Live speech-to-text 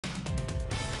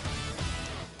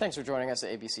Thanks for joining us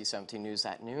at ABC 17 News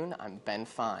at noon. I'm Ben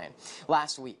Fine.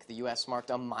 Last week, the U.S.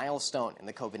 marked a milestone in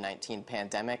the COVID-19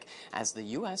 pandemic as the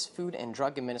U.S. Food and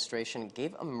Drug Administration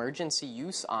gave emergency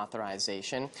use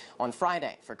authorization on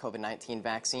Friday for COVID-19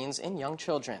 vaccines in young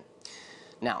children.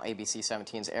 Now, ABC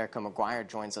 17's Erica McGuire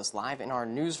joins us live in our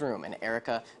newsroom. And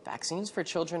Erica, vaccines for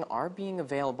children are being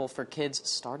available for kids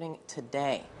starting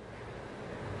today.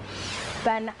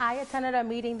 Ben, I attended a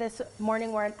meeting this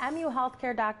morning where an MU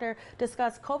Healthcare doctor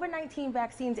discussed COVID-19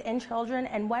 vaccines in children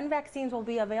and when vaccines will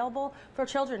be available for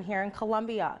children here in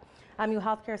Columbia. MU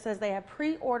Healthcare says they have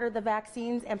pre-ordered the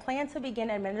vaccines and plan to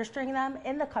begin administering them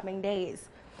in the coming days.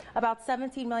 About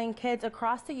 17 million kids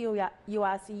across the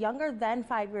U.S. younger than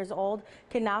 5 years old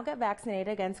can now get vaccinated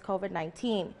against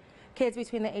COVID-19. Kids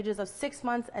between the ages of 6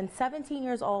 months and 17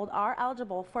 years old are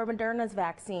eligible for Moderna's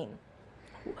vaccine.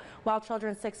 While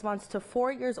children 6 months to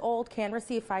 4 years old can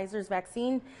receive Pfizer's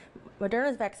vaccine,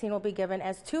 Moderna's vaccine will be given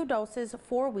as 2 doses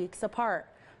 4 weeks apart.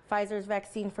 Pfizer's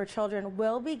vaccine for children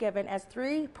will be given as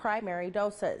 3 primary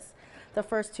doses. The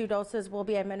first 2 doses will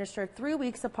be administered 3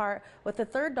 weeks apart, with the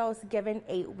third dose given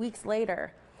 8 weeks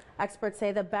later. Experts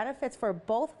say the benefits for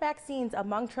both vaccines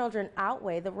among children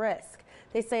outweigh the risk.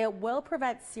 They say it will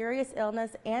prevent serious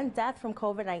illness and death from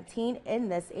COVID-19 in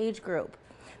this age group.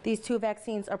 These 2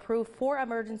 vaccines approved for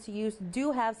emergency use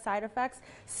do have side effects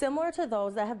similar to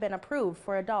those that have been approved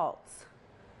for adults.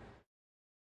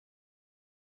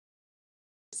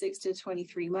 6 to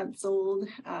 23 months old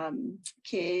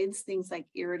kids, things like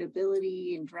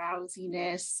irritability and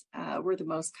drowsiness were the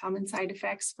most common side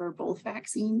effects for both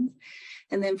vaccines.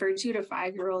 And then for 2 to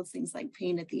 5 year olds, things like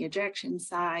pain at the injection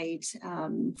site,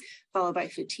 followed by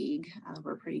fatigue,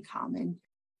 were pretty common.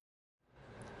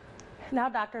 Now,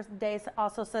 Dr. Day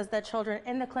also says that children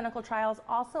in the clinical trials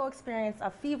also experience a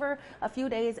fever a few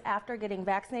days after getting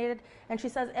vaccinated. And she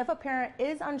says if a parent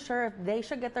is unsure if they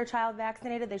should get their child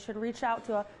vaccinated, they should reach out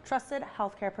to a trusted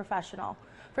healthcare professional.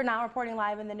 For now, reporting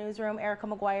live in the newsroom, Erica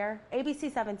McGuire, ABC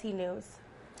 17 News.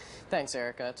 Thanks,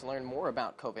 Erica. To learn more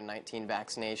about COVID-19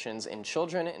 vaccinations in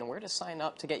children and where to sign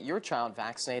up to get your child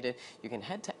vaccinated, you can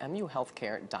head to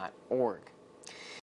muhealthcare.org.